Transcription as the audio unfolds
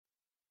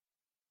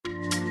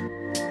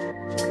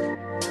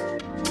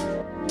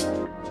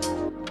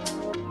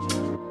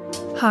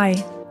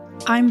Hi,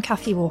 I'm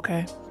Kathy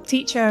Walker,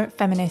 teacher,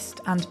 feminist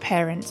and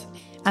parent,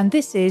 and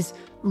this is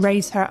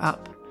Raise Her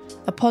Up,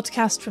 a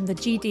podcast from the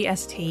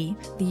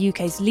GDST, the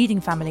UK's leading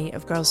family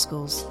of girls'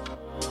 schools.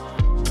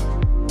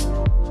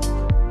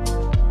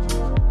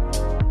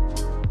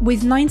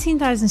 With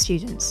 19,000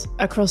 students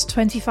across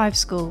 25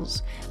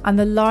 schools and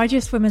the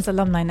largest women's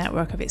alumni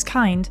network of its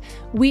kind,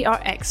 we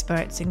are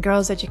experts in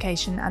girls'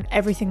 education and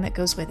everything that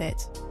goes with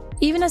it.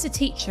 Even as a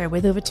teacher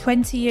with over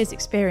 20 years'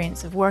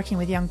 experience of working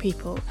with young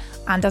people,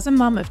 and as a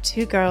mum of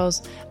 2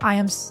 girls, I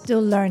am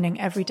still learning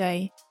every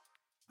day.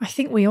 I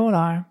think we all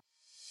are.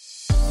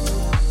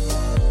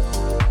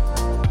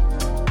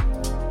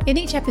 In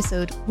each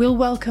episode, we'll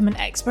welcome an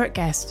expert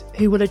guest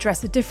who will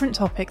address a different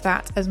topic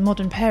that, as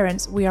modern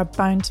parents, we are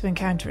bound to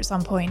encounter at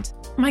some point.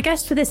 My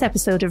guest for this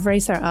episode of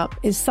Raise Her Up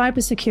is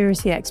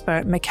cybersecurity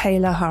expert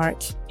Michaela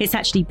Hart. It's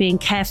actually being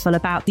careful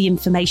about the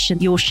information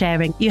you're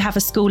sharing. You have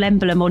a school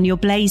emblem on your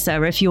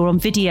blazer. If you're on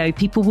video,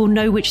 people will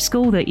know which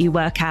school that you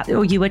work at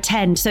or you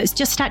attend. So it's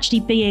just actually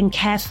being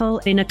careful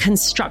in a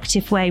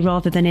constructive way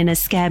rather than in a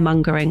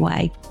scaremongering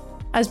way.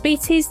 As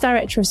BT's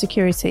Director of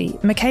Security,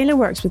 Michaela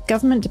works with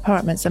government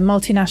departments and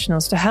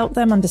multinationals to help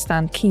them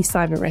understand key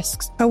cyber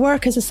risks. Her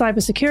work as a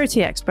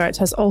cybersecurity expert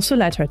has also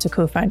led her to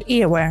co-found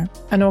eAware,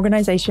 an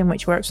organisation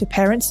which works with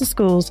parents and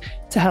schools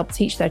to help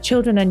teach their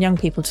children and young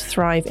people to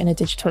thrive in a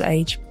digital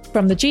age.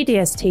 From the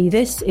GDST,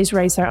 this is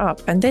Raise Her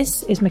Up, and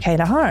this is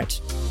Michaela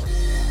Hart.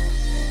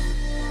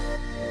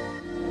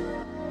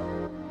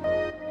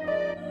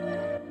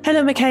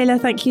 Hello, Michaela.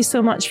 Thank you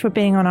so much for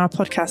being on our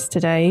podcast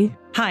today.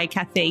 Hi,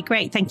 Kathy.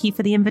 Great. Thank you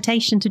for the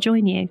invitation to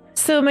join you.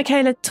 So,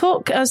 Michaela,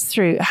 talk us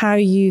through how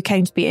you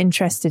came to be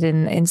interested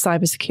in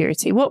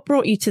cybersecurity. What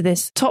brought you to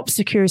this top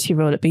security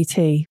role at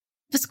BT?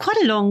 It was quite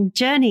a long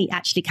journey,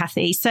 actually,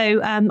 Kathy.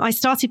 So I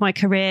started my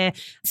career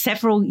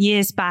several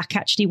years back,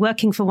 actually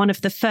working for one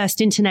of the first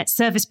internet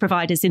service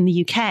providers in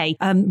the UK,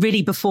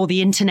 really before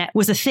the internet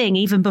was a thing,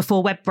 even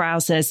before web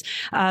browsers.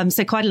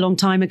 So quite a long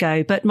time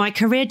ago. But my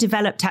career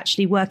developed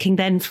actually working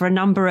then for a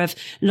number of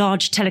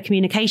large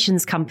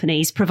telecommunications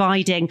companies,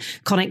 providing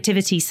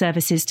connectivity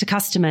services to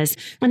customers.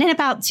 And in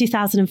about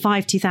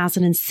 2005,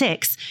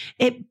 2006,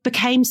 it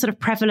became sort of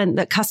prevalent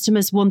that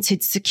customers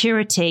wanted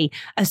security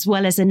as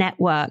well as a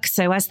network.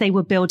 So as they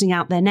were building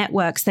out their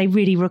networks, they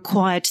really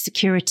required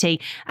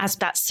security as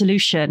that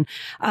solution.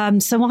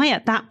 So I,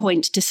 at that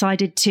point,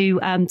 decided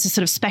to sort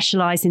of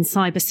specialize in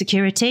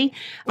cybersecurity.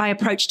 I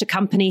approached a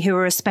company who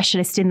were a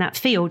specialist in that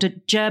field, a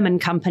German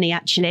company,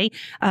 actually,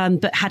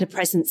 but had a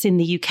presence in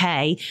the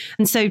UK.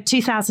 And so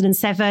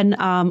 2007,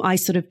 I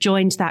sort of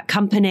joined that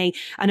company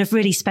and have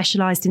really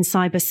specialized in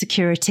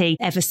cybersecurity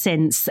ever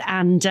since,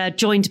 and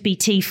joined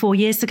BT 4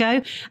 years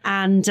ago,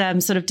 and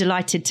sort of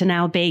delighted to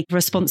now be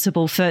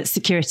responsible for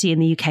security in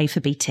the UK for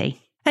BT.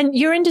 And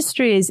your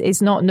industry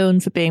is not known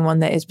for being one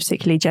that is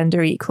particularly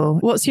gender equal.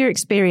 What's your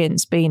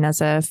experience been as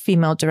a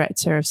female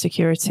director of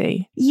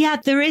security? Yeah,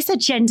 there is a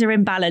gender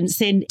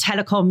imbalance in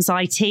telecoms,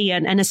 IT,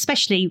 and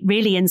especially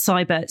really in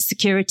cyber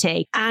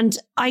security. And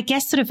I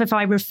guess sort of if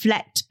I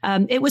reflect,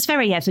 it was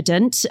very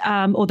evident,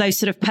 although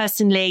sort of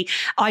personally,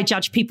 I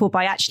judge people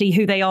by actually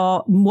who they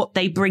are, what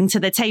they bring to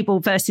the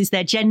table versus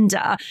their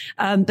gender.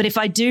 But if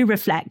I do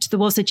reflect, there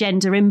was a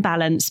gender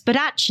imbalance. But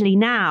actually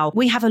now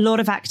we have a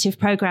lot of active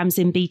programs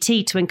in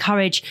BT to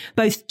encourage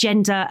both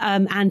gender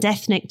and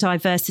ethnic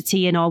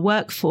diversity in our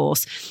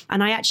workforce.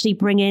 And I actually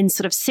bring in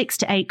sort of 6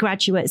 to 8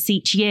 graduates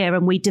each year,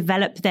 and we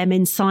develop them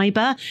in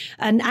cyber.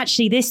 And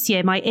actually this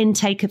year, my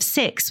intake of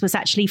 6 was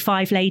actually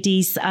 5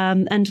 ladies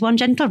and 1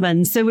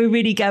 gentleman. So we're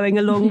really going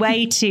a long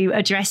way to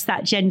address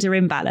that gender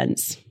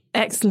imbalance.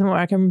 Excellent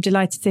work. I'm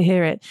delighted to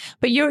hear it.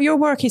 But your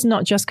work is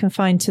not just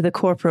confined to the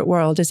corporate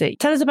world, is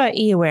it? Tell us about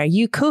eAware.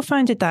 You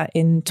co-founded that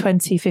in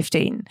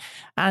 2015,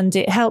 and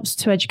it helps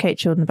to educate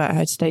children about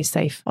how to stay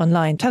safe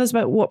online. Tell us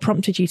about what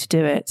prompted you to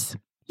do it.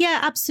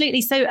 Yeah,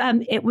 absolutely. So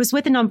it was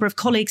with a number of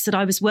colleagues that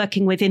I was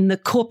working with in the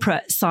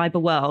corporate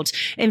cyber world.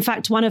 In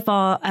fact, one of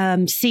our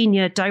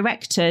senior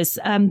directors'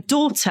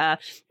 daughter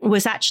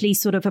was actually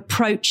sort of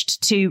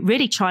approached to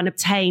really try and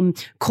obtain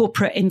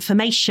corporate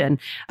information.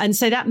 And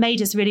so that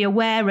made us really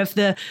aware of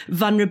the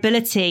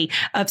vulnerability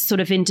of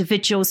sort of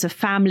individuals, of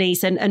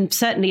families, and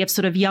certainly of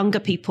sort of younger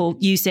people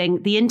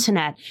using the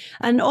internet.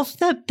 And off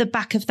the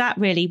back of that,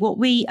 really, what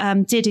we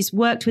did is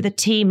worked with a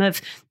team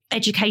of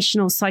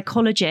educational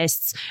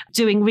psychologists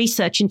doing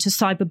research into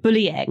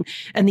cyberbullying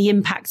and the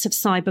impacts of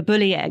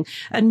cyberbullying.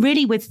 And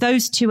really with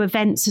those 2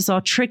 events as our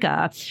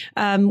trigger,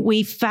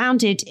 we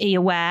founded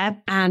eAware,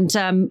 and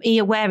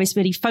eAware is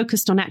really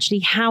focused on actually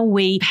how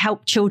we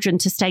help children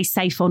to stay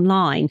safe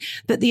online.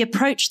 But the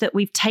approach that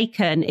we've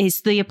taken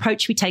is the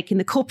approach we take in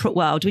the corporate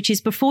world, which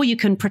is before you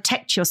can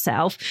protect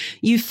yourself,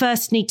 you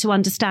first need to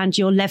understand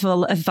your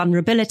level of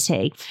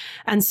vulnerability.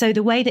 And so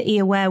the way that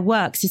eAware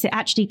works is it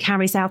actually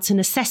carries out an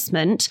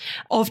assessment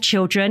of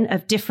children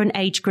of different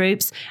age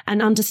groups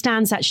and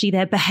understands actually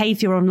their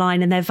behavior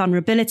online and their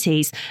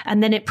vulnerabilities.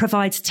 And then it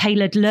provides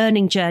tailored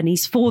learning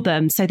journeys for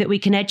them so that we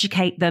can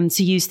educate them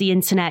to use the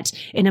internet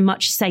in a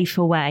much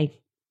safer way.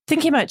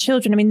 Thinking about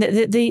children, I mean,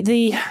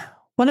 the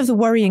one of the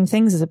worrying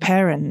things as a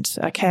parent,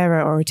 a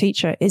carer or a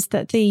teacher is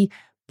that the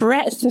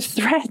breadth of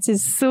threat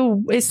is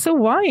so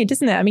wide,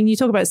 isn't it? I mean, you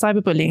talk about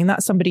cyberbullying, and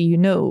that's somebody you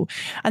know.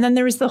 And then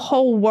there is the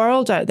whole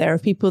world out there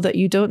of people that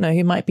you don't know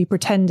who might be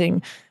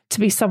pretending to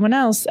be someone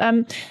else.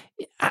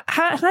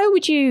 How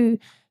would you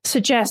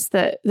suggest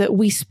that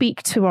we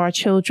speak to our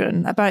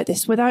children about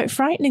this without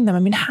frightening them? I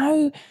mean,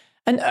 how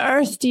on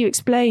earth do you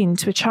explain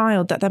to a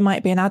child that there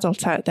might be an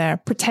adult out there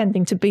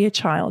pretending to be a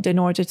child in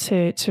order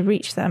to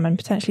reach them and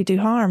potentially do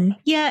harm?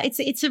 Yeah,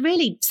 it's a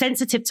really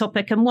sensitive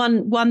topic, and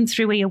one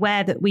through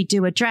eAware that we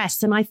do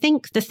address. And I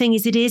think the thing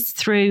is, it is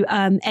through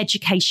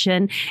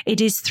education,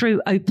 it is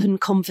through open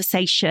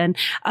conversation,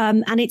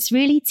 and it's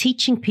really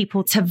teaching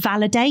people to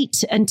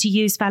validate and to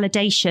use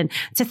validation,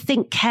 to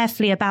think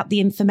carefully about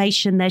the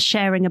information they're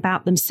sharing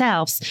about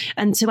themselves,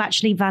 and to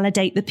actually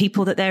validate the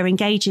people that they're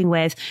engaging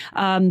with.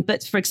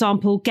 But for example,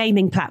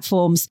 gaming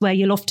platforms where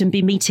you'll often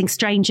be meeting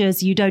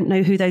strangers, you don't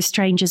know who those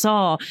strangers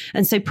are.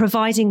 And so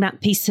providing that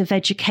piece of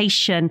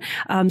education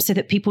so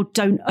that people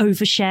don't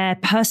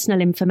overshare personal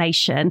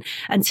information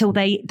until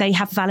they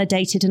have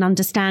validated and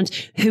understand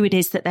who it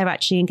is that they're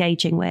actually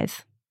engaging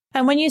with.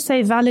 And when you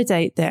say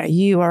validate there,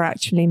 you are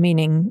actually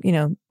meaning,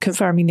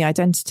 confirming the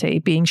identity,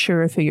 being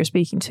sure of who you're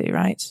speaking to,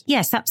 right?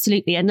 Yes,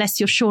 absolutely. Unless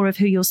you're sure of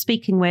who you're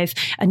speaking with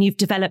and you've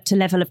developed a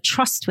level of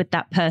trust with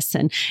that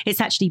person, it's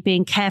actually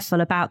being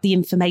careful about the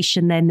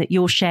information then that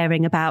you're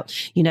sharing about,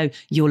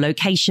 your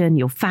location,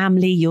 your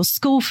family, your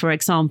school, for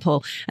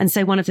example. And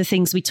so one of the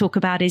things we talk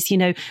about is,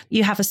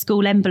 you have a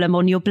school emblem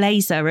on your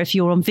blazer. If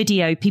you're on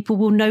video, people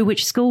will know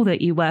which school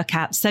that you work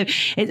at.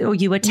 Or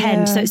you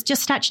attend. Yeah. So it's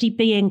just actually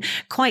being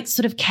quite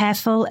sort of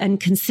careful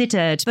and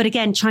considered, but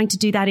again, trying to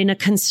do that in a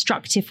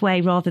constructive way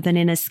rather than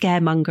in a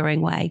scaremongering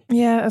way.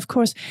 Yeah, of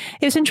course.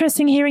 It was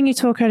interesting hearing you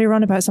talk earlier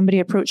on about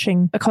somebody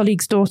approaching a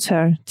colleague's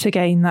daughter to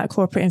gain that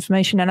corporate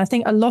information. And I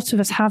think a lot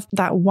of us have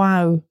that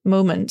wow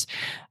moment.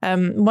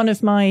 One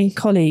of my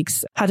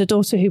colleagues had a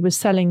daughter who was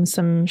selling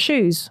some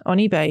shoes on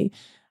eBay,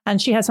 and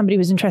she had somebody who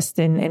was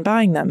interested in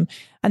buying them.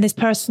 And this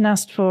person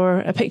asked for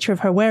a picture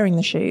of her wearing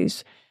the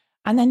shoes,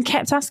 and then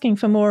kept asking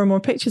for more and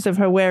more pictures of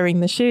her wearing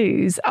the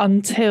shoes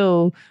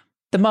until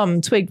the mum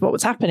twigged what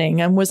was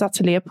happening and was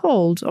utterly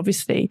appalled,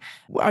 obviously.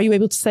 Are you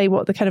able to say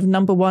what the kind of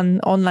number one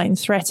online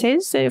threat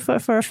is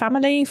for a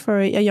family, for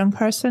a young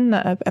person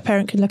that a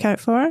parent can look out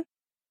for?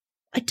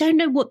 I don't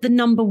know what the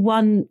number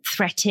one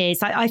threat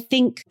is. I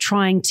think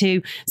trying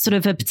to sort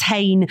of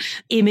obtain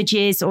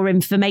images or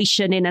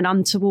information in an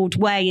untoward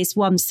way is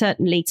one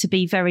certainly to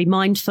be very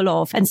mindful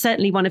of. And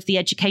certainly one of the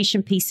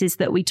education pieces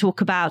that we talk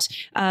about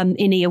in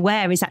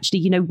eAware is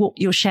actually, what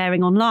you're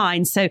sharing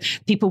online. So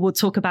people will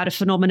talk about a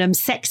phenomenon,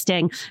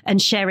 sexting, and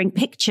sharing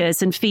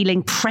pictures and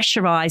feeling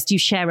pressurized. You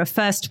share a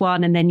first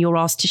one and then you're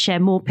asked to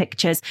share more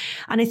pictures.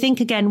 And I think,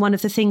 again, one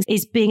of the things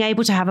is being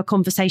able to have a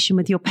conversation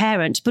with your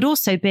parent, but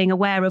also being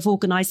aware of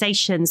organisations.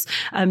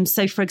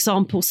 So, for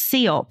example,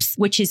 CEOPS,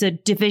 which is a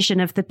division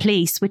of the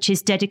police, which is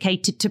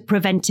dedicated to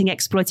preventing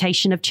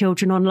exploitation of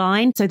children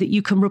online, so that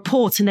you can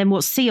report. And then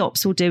what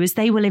CEOPS will do is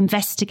they will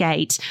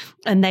investigate,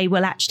 and they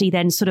will actually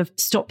then sort of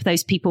stop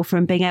those people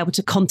from being able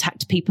to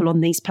contact people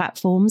on these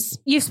platforms.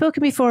 You've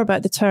spoken before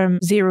about the term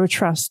zero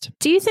trust.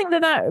 Do you think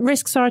that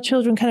risks our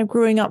children kind of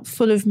growing up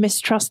full of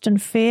mistrust and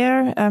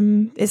fear?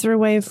 Is there a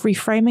way of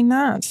reframing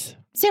that?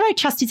 Zero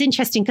trust is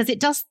interesting because it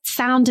does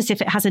sound as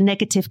if it has a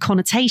negative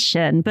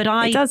connotation, but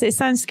It does. It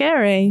sounds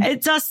scary.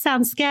 It does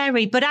sound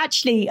scary, but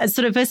actually, as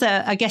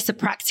a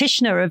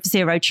practitioner of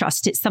zero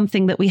trust, it's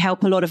something that we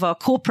help a lot of our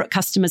corporate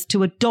customers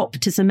to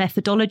adopt as a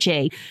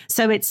methodology.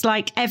 So it's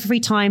like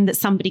every time that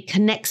somebody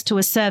connects to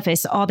a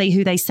service, are they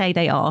who they say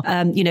they are?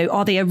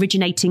 Are they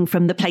originating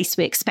from the place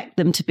we expect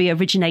them to be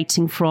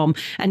originating from?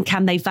 And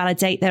can they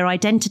validate their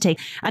identity?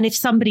 And if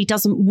somebody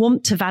doesn't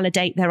want to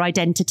validate their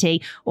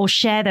identity or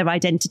share their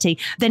identity,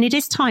 then it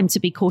is time to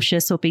be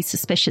cautious or be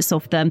suspicious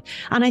of them.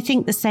 And I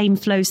think the same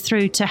flows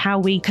through to how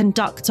we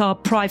conduct our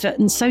private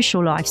and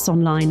social lives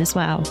online as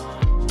well.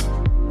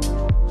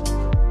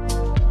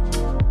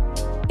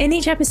 In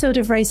each episode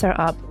of Raise Her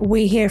Up,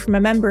 we hear from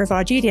a member of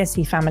our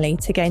GDSE family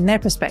to gain their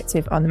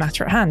perspective on the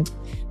matter at hand.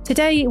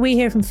 Today, we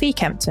hear from Fee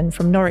Kempton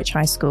from Norwich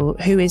High School,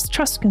 who is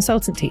Trust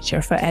Consultant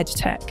Teacher for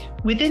EdTech.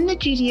 Within the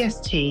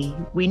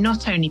GDST, we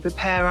not only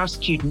prepare our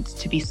students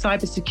to be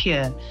cyber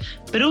secure,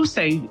 but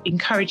also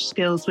encourage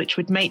skills which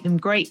would make them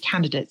great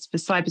candidates for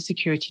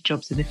cybersecurity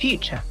jobs in the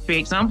future. 3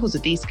 examples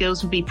of these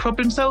skills would be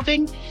problem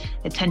solving,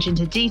 attention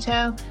to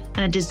detail,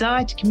 and a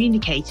desire to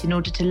communicate in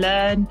order to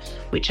learn,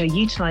 which are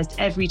utilised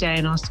every day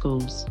in our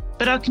schools.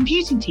 But our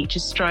computing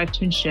teachers strive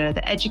to ensure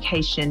that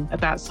education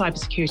about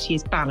cybersecurity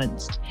is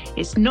balanced.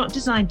 It's not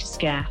designed to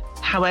scare.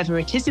 However,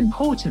 it is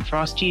important for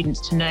our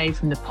students to know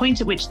from the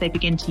point at which they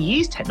begin to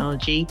use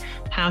technology,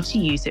 how to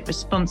use it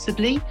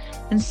responsibly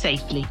and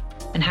safely,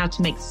 and how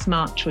to make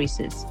smart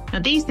choices. Now,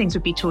 these things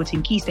would be taught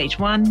in Key Stage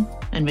 1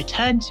 and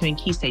returned to in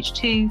Key Stage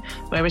 2,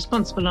 where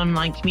responsible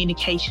online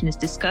communication is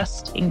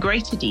discussed in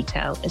greater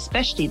detail,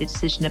 especially the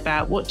decision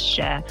about what to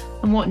share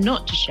and what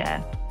not to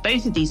share.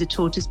 Both of these are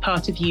taught as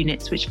part of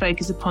units which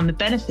focus upon the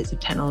benefits of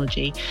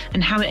technology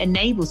and how it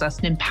enables us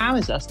and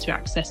empowers us to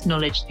access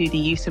knowledge through the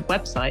use of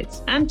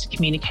websites and to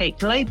communicate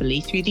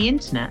globally through the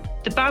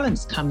internet. The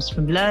balance comes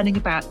from learning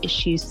about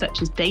issues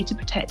such as data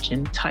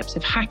protection, types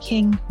of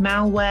hacking,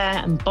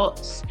 malware and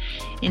bots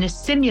in a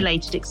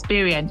simulated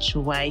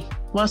experiential way,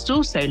 whilst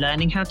also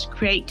learning how to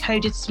create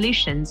coded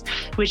solutions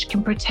which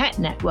can protect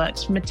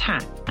networks from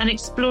attack and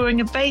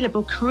exploring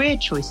available career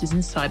choices in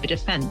cyber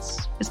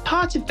defence. As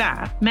part of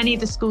that, many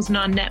of the schools in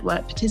our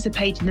network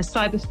participate in the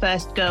Cyber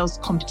First Girls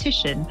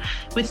competition,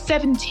 with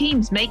 7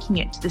 teams making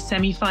it to the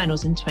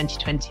semi-finals in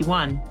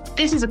 2021.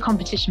 This is a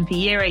competition for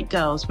Year 8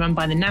 girls run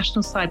by the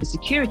National Cyber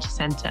Security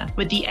Centre,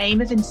 with the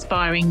aim of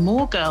inspiring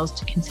more girls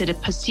to consider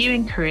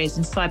pursuing careers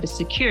in cyber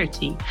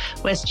security,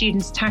 where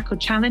students tackle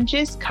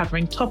challenges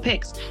covering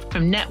topics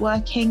from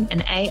networking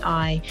and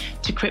AI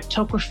to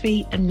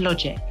cryptography and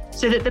logic,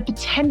 so that the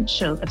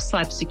potential of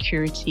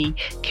cybersecurity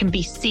can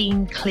be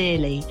seen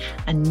clearly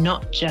and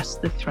not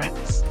just the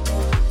threats.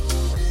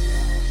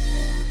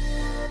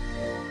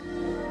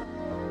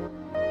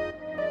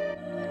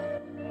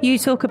 You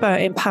talk about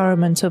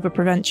empowerment over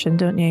prevention,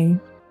 don't you?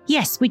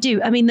 Yes, we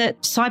do. I mean, the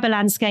cyber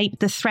landscape,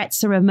 the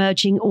threats are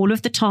emerging all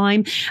of the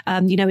time.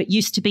 It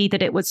used to be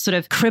that it was sort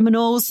of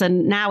criminals,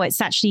 and now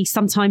it's actually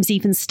sometimes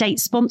even state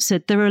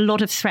sponsored. There are a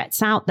lot of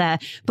threats out there.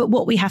 But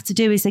what we have to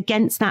do is,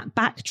 against that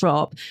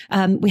backdrop,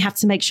 we have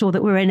to make sure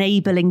that we're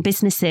enabling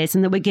businesses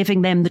and that we're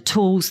giving them the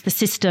tools, the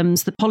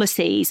systems, the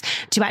policies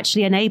to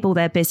actually enable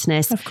their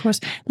business. Of course.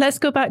 Let's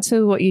go back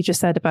to what you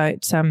just said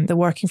about the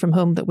working from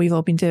home that we've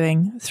all been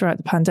doing throughout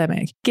the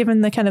pandemic.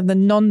 Given the kind of the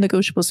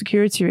non-negotiable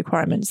security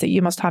requirements that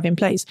you must have in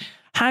place,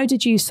 how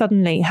did you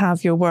suddenly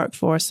have your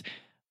workforce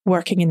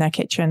working in their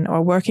kitchen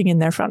or working in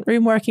their front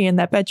room, working in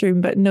their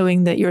bedroom, but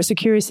knowing that your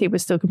security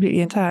was still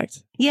completely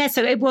intact? Yeah,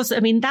 so it was,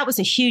 that was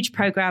a huge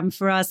program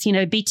for us.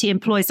 BT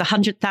employs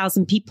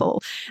 100,000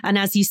 people. And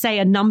as you say,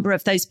 a number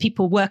of those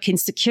people work in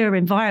secure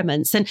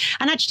environments and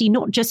actually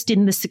not just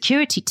in the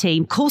security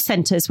team, call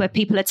centers where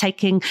people are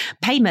taking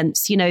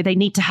payments. They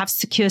need to have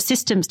secure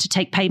systems to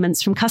take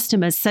payments from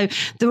customers. So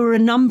there were a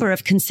number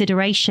of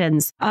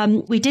considerations.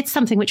 We did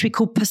something which we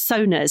called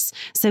personas.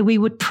 So we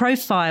would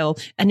profile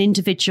an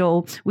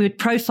individual. We would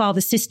profile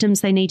the systems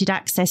they needed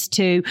access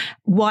to,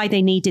 why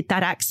they needed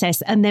that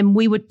access. And then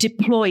we would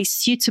deploy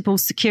suitable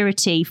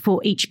security for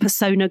each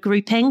persona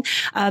grouping.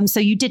 So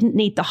you didn't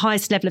need the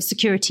highest level of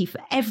security for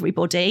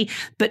everybody,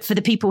 but for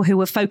the people who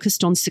were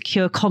focused on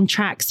secure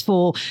contracts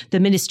for the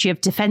Ministry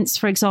of Defence,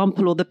 for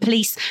example, or the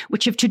police,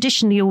 which have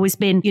traditionally always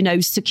been,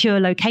 secure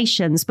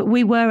locations. But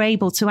we were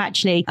able to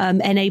actually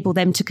enable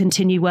them to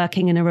continue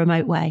working in a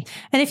remote way.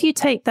 And if you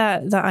take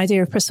that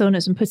idea of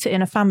personas and put it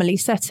in a family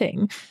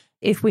setting,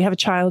 if we have a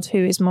child who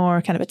is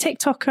more kind of a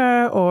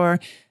TikToker or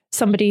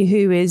somebody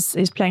who is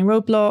playing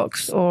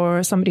Roblox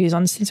or somebody who's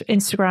on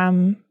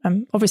Instagram,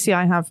 obviously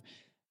I have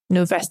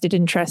no vested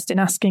interest in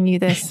asking you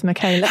this,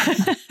 Michaela.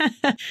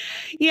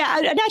 Yeah,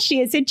 and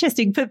actually it's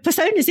interesting.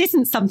 Personas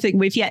isn't something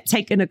we've yet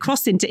taken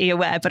across into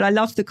eAware, but I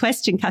love the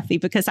question, Kathy,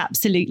 because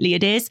absolutely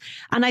it is.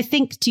 And I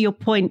think, to your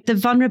point, the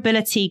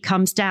vulnerability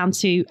comes down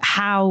to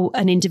how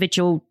an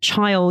individual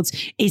child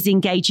is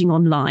engaging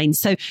online.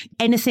 So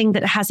anything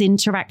that has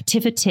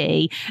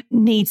interactivity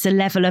needs a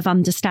level of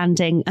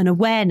understanding and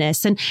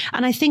awareness. And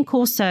I think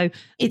also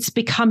it's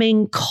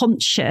becoming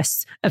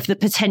conscious of the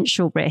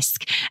potential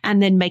risk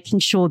and then making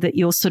sure that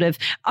you're sort of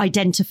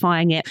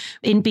identifying it.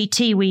 In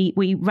BT,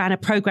 we ran a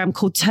program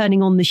called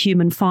Turning on the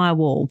Human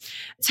Firewall.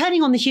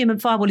 Turning on the human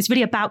firewall is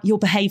really about your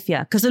behavior,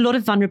 because a lot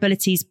of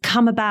vulnerabilities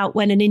come about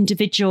when an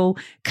individual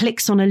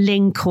clicks on a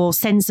link or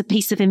sends a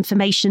piece of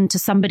information to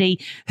somebody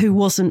who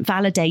wasn't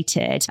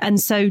validated.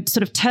 And so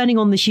sort of turning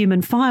on the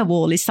human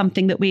firewall is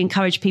something that we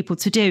encourage people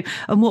to do.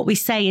 And what we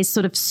say is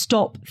sort of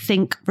stop,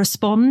 think,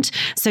 respond.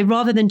 So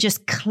rather than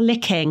just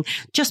clicking,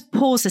 just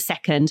pause a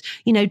second.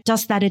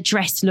 Does that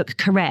address look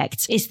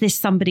correct? Is this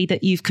somebody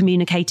that you've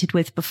communicated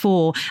with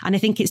before? And I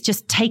think it's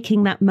just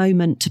taking that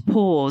moment to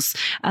pause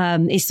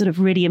is sort of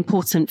really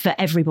important for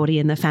everybody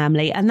in the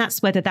family. And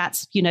that's whether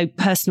that's,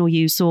 personal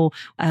use or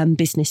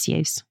business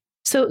use.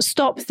 So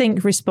stop,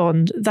 think,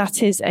 respond.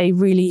 That is a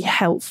really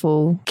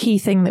helpful key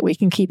thing that we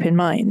can keep in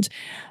mind.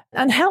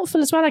 And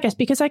helpful as well, I guess,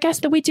 because I guess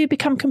that we do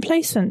become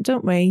complacent,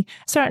 don't we?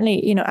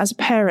 Certainly, as a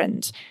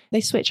parent,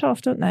 they switch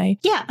off, don't they?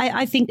 Yeah,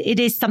 I think it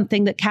is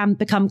something that can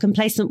become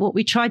complacent. What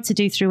we tried to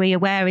do through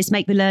eAware is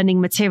make the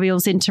learning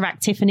materials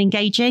interactive and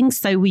engaging.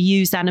 So we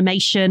use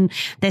animation.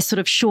 There's sort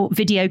of short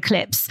video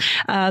clips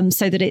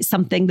so that it's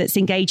something that's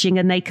engaging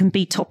and they can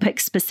be topic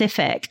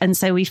specific. And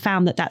so we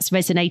found that that's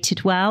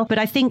resonated well. But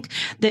I think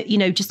that,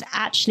 just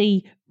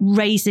actually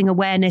raising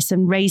awareness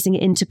and raising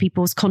it into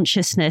people's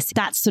consciousness,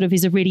 that sort of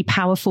is a really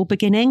powerful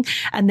beginning.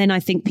 And then I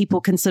think people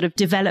can sort of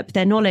develop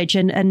their knowledge.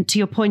 And to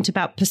your point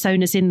about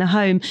personas in the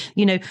home,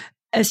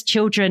 as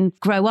children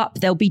grow up,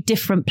 there'll be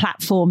different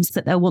platforms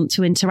that they'll want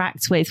to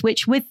interact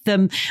with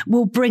them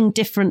will bring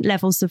different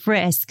levels of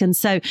risk. And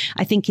so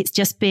I think it's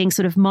just being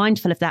sort of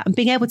mindful of that and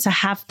being able to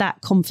have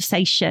that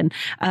conversation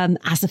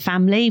as a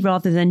family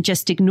rather than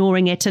just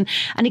ignoring it. And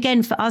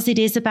again, for us, it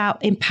is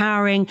about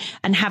empowering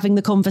and having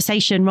the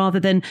conversation rather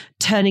than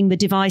turning the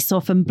device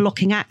off and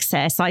blocking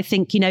access. I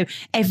think,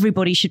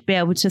 everybody should be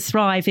able to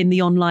thrive in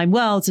the online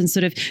world and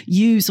sort of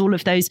use all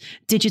of those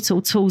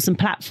digital tools and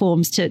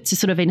platforms to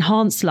sort of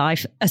enhance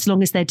life, as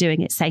long as they're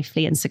doing it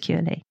safely and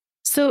securely.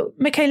 So,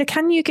 Michaela,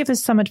 can you give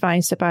us some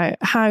advice about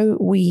how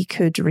we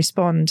could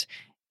respond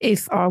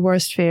if our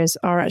worst fears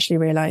are actually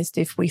realised,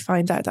 if we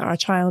find out that our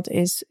child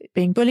is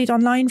being bullied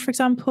online, for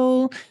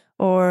example,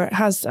 or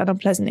has an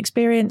unpleasant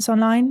experience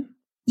online?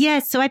 Yeah,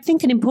 so I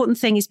think an important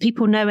thing is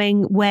people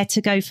knowing where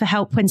to go for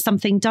help when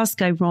something does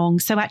go wrong.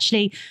 So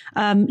actually,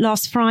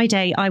 last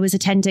Friday, I was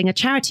attending a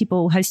charity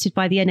ball hosted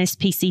by the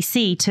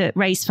NSPCC to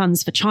raise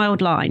funds for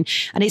Childline.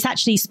 And it's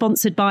actually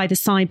sponsored by the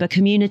cyber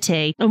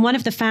community. And one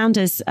of the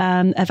founders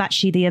of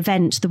actually the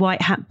event, the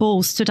White Hat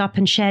Ball, stood up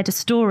and shared a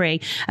story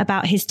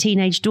about his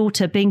teenage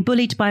daughter being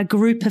bullied by a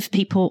group of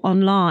people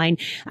online,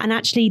 and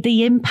actually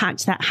the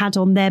impact that had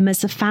on them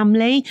as a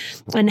family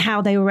and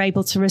how they were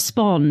able to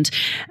respond.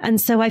 And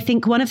so I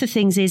think one of the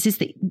things is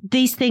that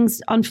these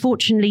things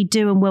unfortunately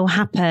do and will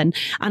happen.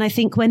 And I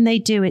think when they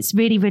do, it's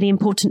really, really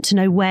important to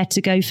know where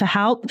to go for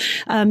help.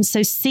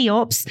 So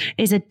CEOPS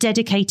is a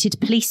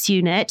dedicated police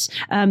unit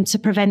to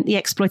prevent the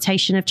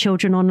exploitation of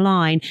children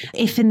online.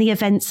 If in the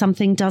event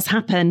something does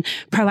happen,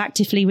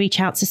 proactively reach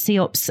out to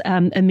CEOPS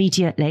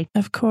immediately.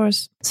 Of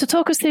course. So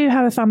talk us through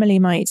how a family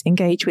might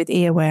engage with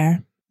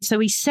eAware. So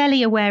we sell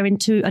eAware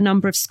into a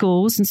number of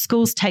schools, and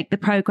schools take the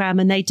program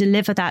and they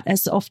deliver that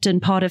as often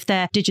part of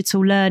their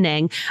digital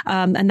learning.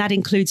 And that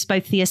includes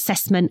both the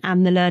assessment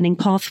and the learning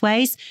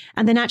pathways.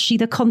 And then actually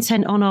the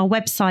content on our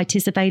website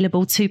is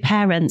available to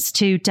parents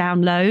to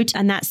download,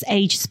 and that's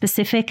age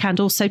specific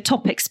and also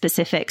topic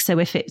specific. So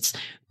if it's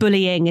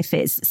bullying, if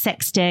it's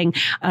sexting,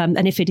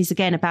 and if it is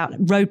again about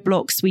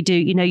roadblocks, we do,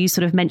 you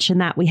sort of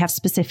mentioned that we have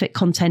specific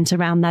content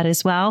around that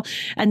as well.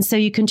 And so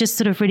you can just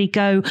sort of really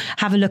go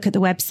have a look at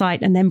the website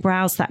and then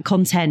browse that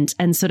content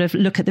and sort of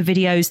look at the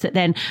videos that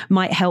then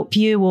might help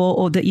you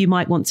or that you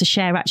might want to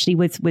share actually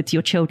with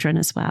your children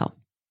as well.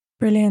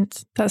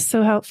 Brilliant. That's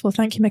so helpful.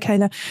 Thank you,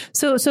 Michaela.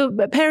 So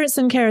parents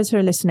and carers who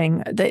are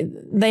listening,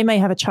 they may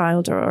have a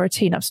child or a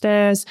teen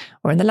upstairs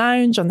or in the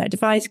lounge on their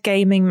device,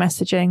 gaming,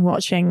 messaging,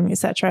 watching,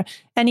 etc.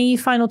 Any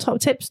final top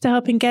tips to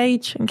help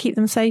engage and keep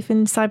them safe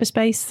in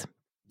cyberspace?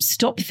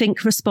 Stop,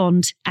 think,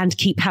 respond, and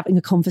keep having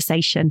a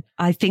conversation.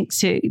 I think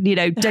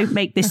don't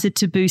make this a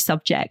taboo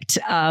subject,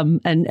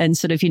 and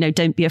sort of,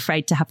 don't be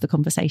afraid to have the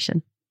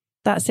conversation.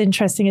 That's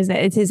interesting, isn't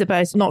it? It is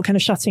about not kind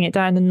of shutting it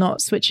down and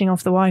not switching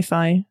off the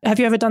Wi-Fi. Have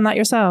you ever done that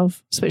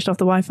yourself? Switched off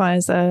the Wi-Fi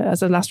as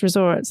a last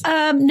resort?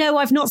 No,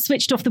 I've not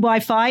switched off the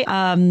Wi-Fi.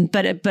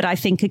 But I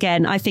think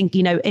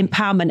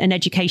empowerment and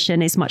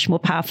education is much more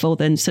powerful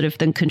than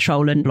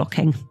control and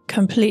blocking.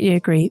 Completely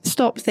agree.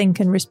 Stop, think,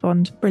 and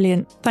respond.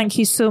 Brilliant. Thank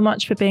you so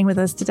much for being with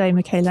us today,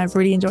 Michaela. I've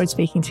really enjoyed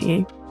speaking to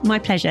you. My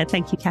pleasure.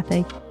 Thank you,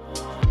 Kathy.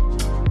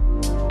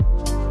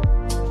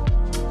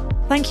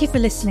 Thank you for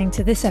listening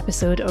to this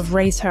episode of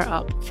Raise Her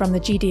Up from the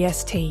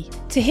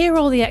GDST. To hear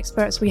all the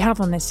experts we have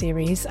on this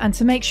series and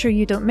to make sure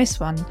you don't miss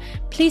one,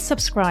 please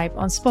subscribe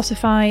on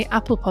Spotify,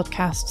 Apple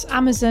Podcasts,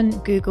 Amazon,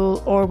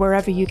 Google, or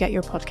wherever you get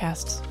your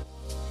podcasts.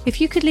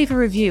 If you could leave a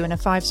review and a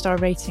 5-star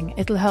rating,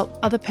 it'll help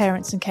other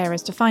parents and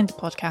carers to find the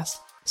podcast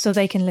so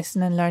they can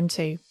listen and learn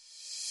too.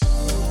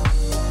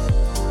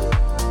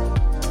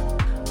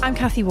 I'm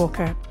Kathy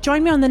Walker.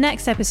 Join me on the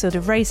next episode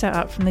of Raise Her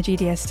Up from the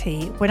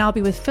GDST when I'll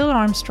be with Phil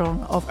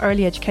Armstrong of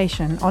Early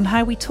Education on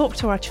how we talk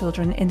to our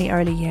children in the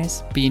early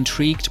years. Be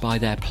intrigued by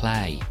their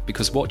play,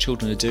 because what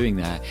children are doing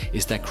there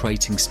is they're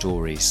creating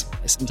stories.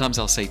 Sometimes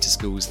I'll say to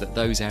schools that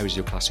those areas of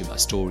your classroom are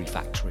story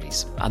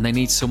factories, and they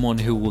need someone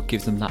who will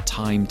give them that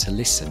time to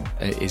listen.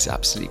 It is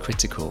absolutely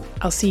critical.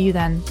 I'll see you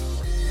then.